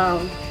on the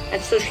ground. And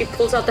so she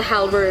pulls out the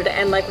halberd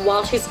and like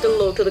while she's still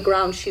low to the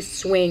ground, she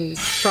swings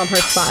from her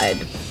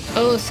side.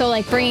 Oh, so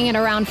like bringing it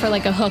around for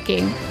like a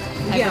hooking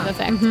type of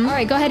effect. All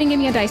right, go ahead and give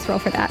me a dice roll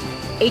for that.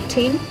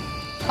 18.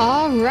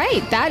 All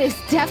right, that is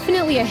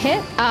definitely a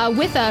hit.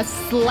 With a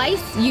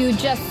slice, you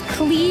just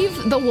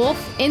cleave the wolf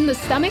in the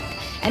stomach,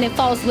 and it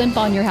falls limp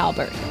on your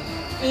halberd.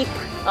 Eep.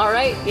 All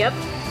right, yep.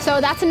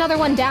 So that's another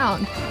one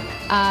down.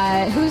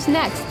 Who's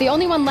next? The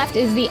only one left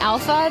is the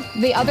alpha.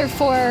 The other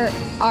 4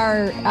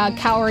 are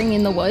cowering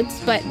in the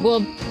woods, but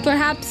will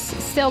perhaps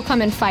still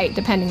come and fight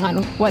depending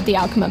on what the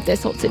outcome of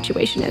this whole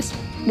situation is.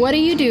 What do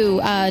you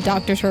do,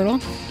 Dr. Turtle?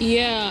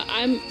 Yeah,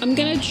 I'm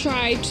gonna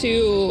try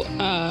to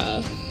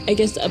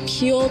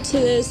appeal to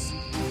this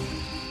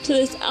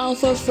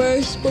alpha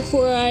first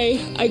before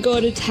I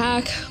go to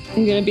attack.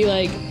 I'm gonna be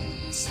like,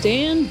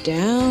 stand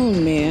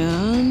down,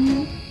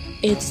 man.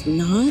 It's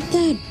not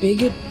that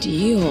big a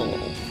deal.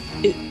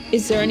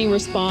 Is there any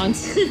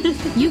response?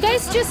 You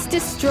guys just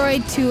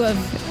destroyed 2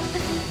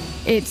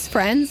 of its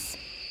friends.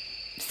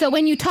 So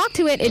when you talk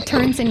to it, it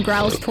turns and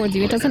growls towards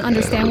you. It doesn't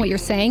understand what you're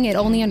saying. It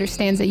only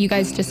understands that you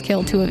guys just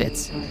killed 2 of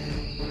its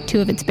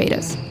 2 of its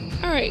betas.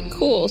 All right,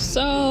 cool.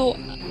 So,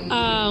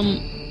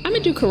 I'm gonna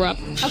do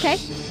corrupt. Okay.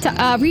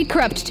 Read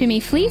corrupt to me,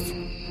 please.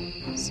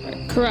 Sorry.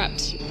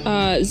 Corrupt.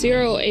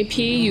 0 AP.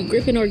 You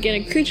grip an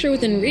organic creature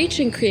within reach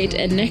and create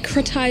a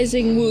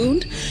necrotizing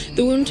wound.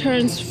 The wound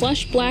turns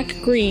flesh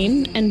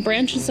black-green and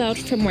branches out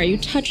from where you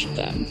touched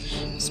them.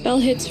 Spell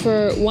hits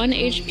for 1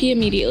 HP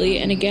immediately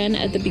and again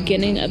at the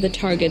beginning of the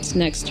target's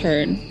next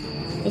turn.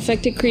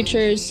 Affected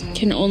creatures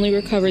can only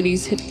recover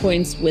these hit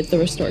points with the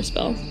restore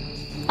spell.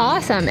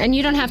 Awesome. And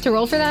you don't have to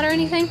roll for that or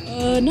anything?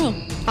 No.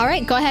 All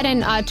right, go ahead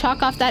and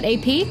chalk off that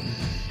AP.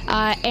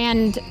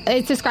 And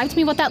describe to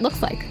me what that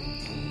looks like.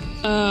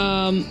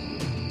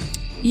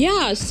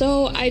 Yeah,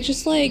 so I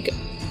just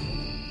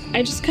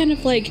kind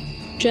of like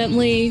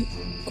gently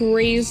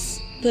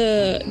graze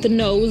the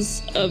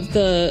nose of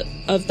the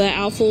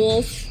alpha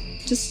wolf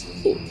just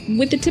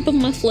with the tip of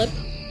my flip,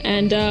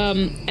 and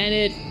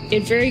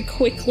it very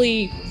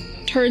quickly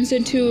turns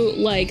into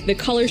like the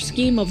color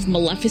scheme of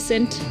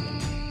Maleficent.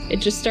 It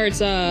just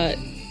starts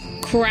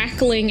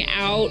crackling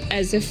out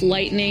as if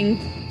lightning,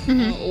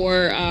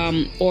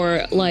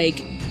 or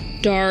like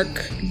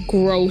dark,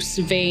 gross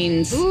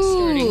veins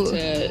starting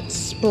to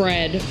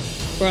spread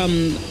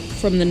from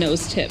the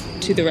nose tip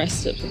to the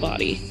rest of the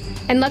body.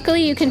 And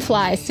luckily you can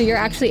fly, so you're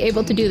actually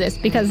able to do this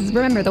because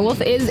remember, the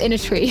wolf is in a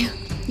tree.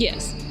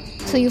 Yes.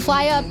 So you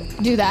fly up,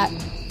 do that,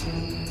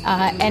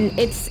 and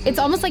it's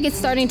almost like it's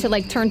starting to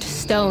like turn to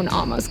stone,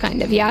 almost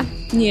kind of, yeah.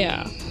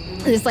 Yeah.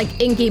 This like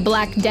inky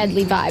black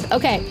deadly vibe.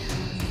 Okay.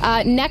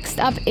 Next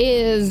up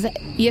is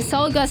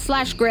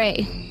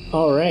Yasolga/Gray.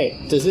 All right.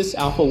 Does this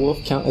alpha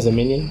wolf count as a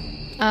minion?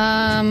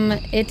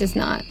 It does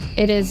not.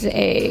 It is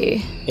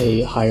a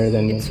higher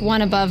than. It's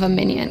one above a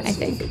minion, I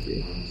think.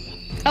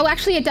 Oh,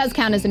 actually, it does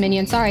count as a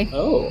minion. Sorry.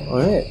 Oh, all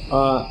right.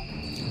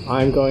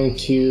 I'm going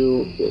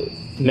to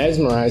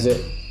mesmerize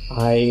it.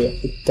 I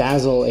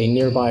dazzle a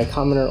nearby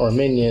commoner or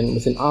minion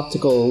with an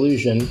optical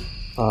illusion.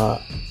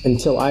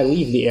 Until I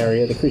leave the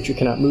area, the creature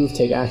cannot move,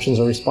 take actions,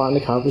 or respond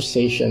to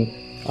conversation.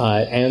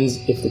 It ends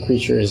if the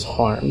creature is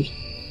harmed.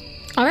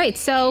 All right,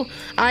 so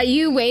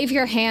you wave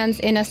your hands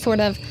in a sort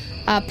of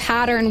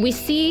pattern. We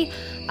see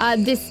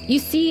this, you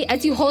see,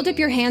 as you hold up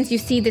your hands, you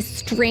see this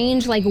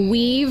strange, like,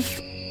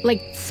 weave,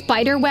 like,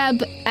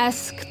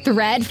 spiderweb-esque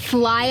thread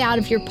fly out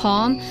of your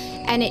palm,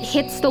 and it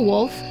hits the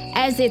wolf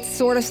as it's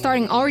sort of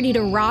starting already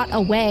to rot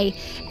away,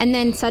 and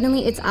then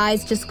suddenly its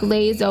eyes just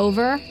glaze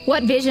over.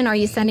 What vision are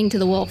you sending to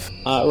the wolf?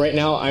 Right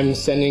now, I'm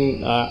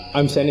sending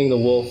the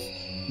wolf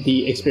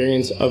the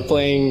experience of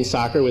playing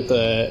soccer with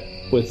the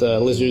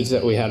lizards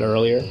that we had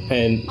earlier,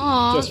 and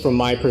just from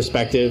my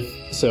perspective,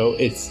 so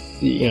it's,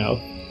 you know,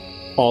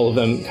 all of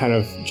them kind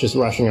of just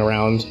rushing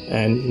around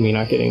and me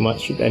not getting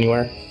much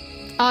anywhere.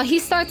 He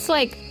starts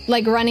like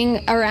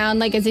running around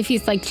like as if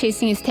he's like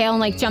chasing his tail and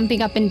like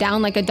jumping up and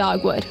down like a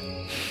dog would.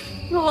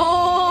 Aww.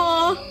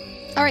 All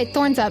right,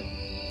 Thorn's up.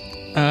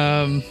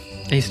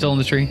 He's still in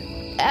the tree.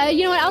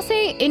 You know what? I'll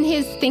say in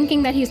his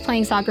thinking that he's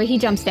playing soccer, he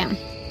jumps down.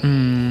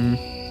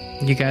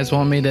 You guys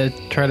want me to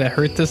try to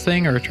hurt this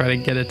thing or try to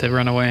get it to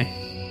run away?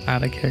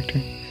 Out of character.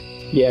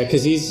 Yeah,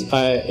 because he's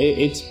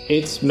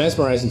it's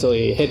mesmerized until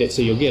you hit it,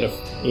 so you'll get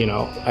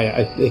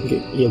I think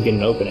you'll get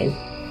an opening.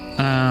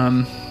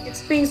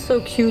 It's being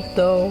so cute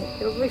though.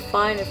 It'll be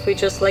fine if we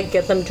just like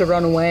get them to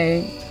run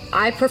away.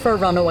 I prefer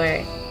run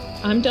away.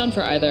 I'm down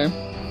for either.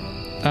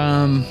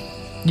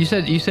 You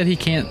said he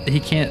can't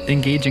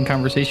engage in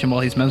conversation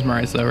while he's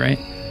mesmerized though, right?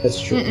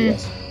 That's true.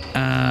 Yes.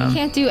 He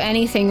can't do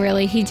anything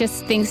really. He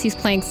just thinks he's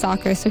playing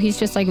soccer, so he's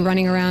just like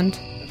running around.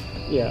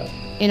 Yeah.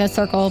 In a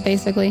circle,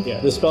 basically. Yeah.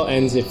 The spell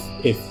ends if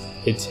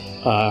it's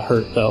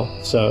hurt though,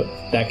 so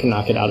that can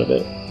knock it out of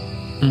it.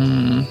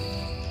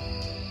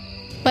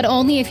 But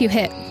only if you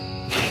hit.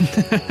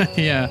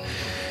 Yeah.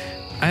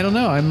 I don't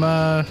know.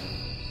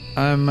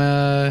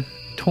 I'm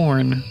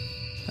torn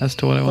as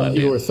to what I want to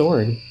do. You were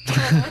Thorn.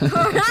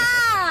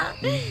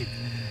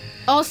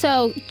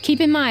 Also, keep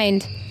in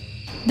mind,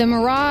 the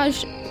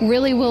Mirage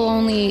really will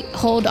only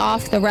hold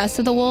off the rest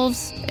of the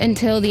wolves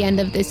until the end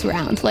of this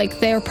round. Like,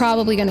 they're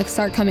probably going to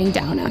start coming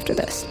down after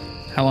this.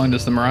 How long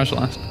does the Mirage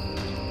last?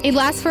 It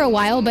lasts for a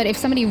while, but if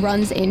somebody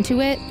runs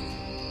into it,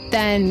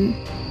 then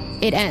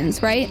it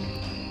ends, right?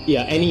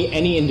 Yeah,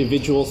 any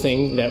individual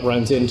thing that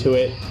runs into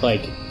it,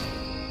 like,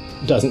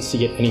 doesn't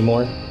see it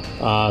anymore.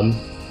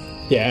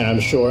 Yeah, and I'm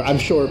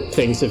sure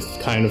things have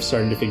kind of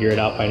started to figure it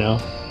out by now.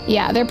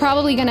 Yeah, they're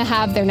probably going to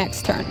have their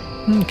next turn.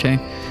 Okay.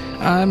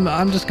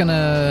 I'm just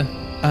gonna,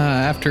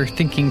 after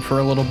thinking for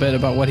a little bit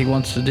about what he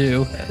wants to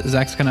do,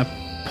 Zach's gonna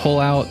pull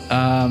out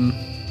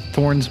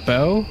Thorn's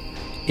bow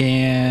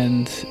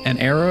and an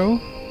arrow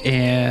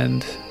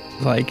and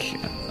like,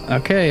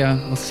 okay,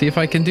 let's see if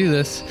I can do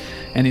this.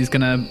 And he's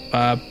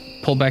gonna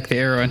pull back the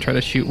arrow and try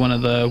to shoot one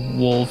of the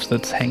wolves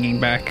that's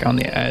hanging back on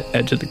the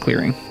edge of the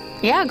clearing.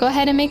 Yeah, go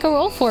ahead and make a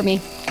roll for me.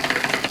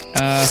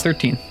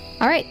 13.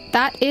 All right,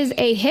 that is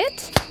a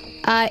hit.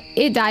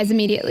 It dies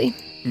immediately.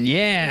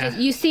 Yeah.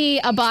 You see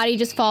a body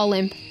just fall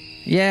limp.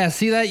 Yeah,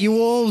 see that, you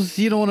wolves?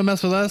 You don't want to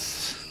mess with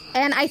us.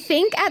 And I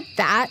think at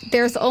that,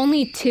 there's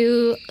only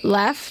 2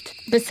 left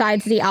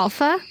besides the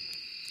alpha.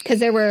 Because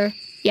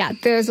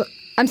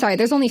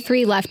there's only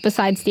 3 left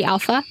besides the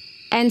alpha.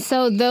 And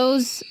so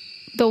the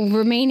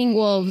remaining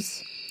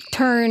wolves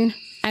turn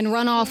and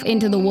run off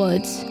into the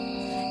woods.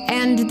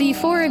 And the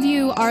 4 of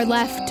you are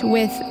left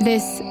with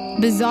this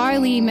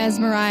bizarrely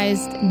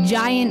mesmerized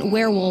giant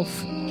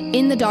werewolf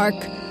in the dark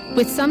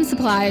with some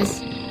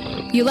supplies.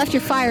 You left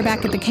your fire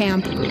back at the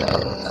camp,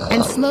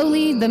 and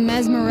slowly the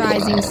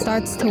mesmerizing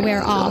starts to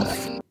wear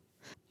off.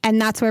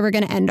 And that's where we're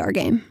going to end our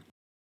game.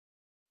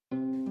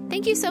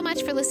 Thank you so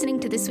much for listening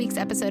to this week's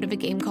episode of A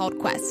Game Called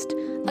Quest.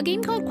 A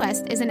Game Called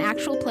Quest is an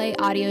actual play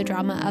audio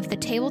drama of the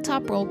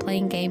tabletop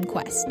role-playing game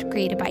Quest,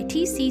 created by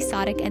TC,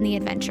 Sodic, and the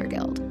Adventure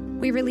Guild.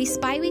 We release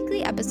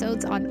bi-weekly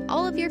episodes on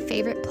all of your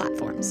favorite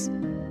platforms.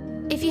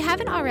 If you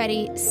haven't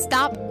already,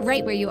 stop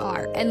right where you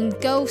are and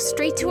go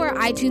straight to our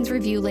iTunes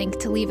review link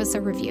to leave us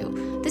a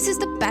review. This is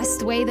the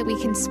best way that we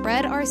can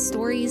spread our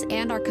stories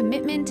and our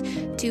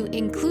commitment to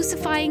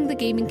inclusifying the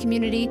gaming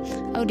community.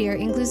 Oh dear,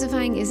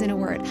 inclusifying isn't a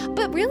word,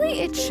 but really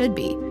it should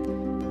be.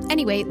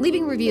 Anyway,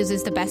 leaving reviews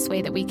is the best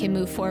way that we can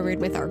move forward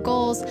with our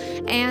goals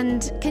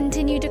and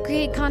continue to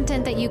create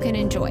content that you can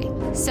enjoy.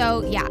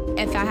 So yeah,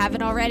 if I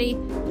haven't already,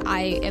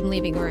 I am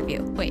leaving a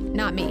review. Wait,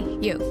 not me,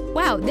 you.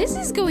 Wow, this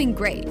is going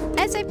great.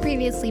 As I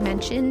previously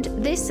mentioned,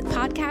 this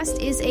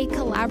podcast is a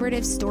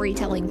collaborative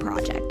storytelling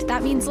project.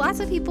 That means lots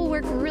of people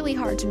work really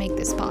hard to make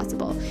this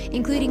possible,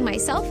 including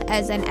myself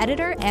as an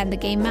editor and the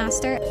game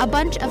master, a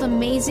bunch of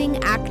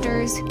amazing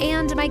actors,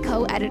 and my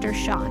co-editor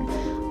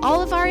Sean. All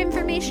of our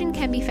information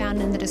can be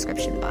found in the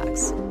description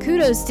box.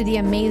 Kudos to the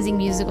amazing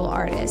musical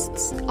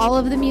artists. All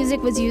of the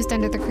music was used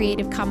under the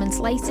Creative Commons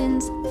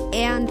license,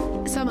 and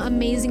some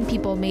amazing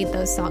people made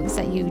those songs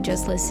that you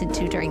just listened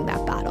to during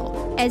that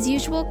battle. As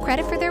usual,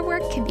 credit for their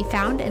work can be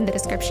found in the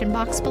description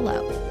box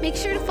below. Make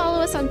sure to follow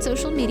us on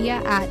social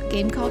media at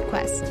Game Called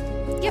Quest.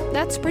 Yep,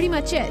 that's pretty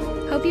much it.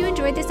 Hope you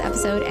enjoyed this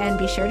episode, and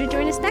be sure to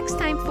join us next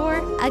time for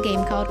A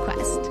Game Called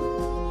Quest.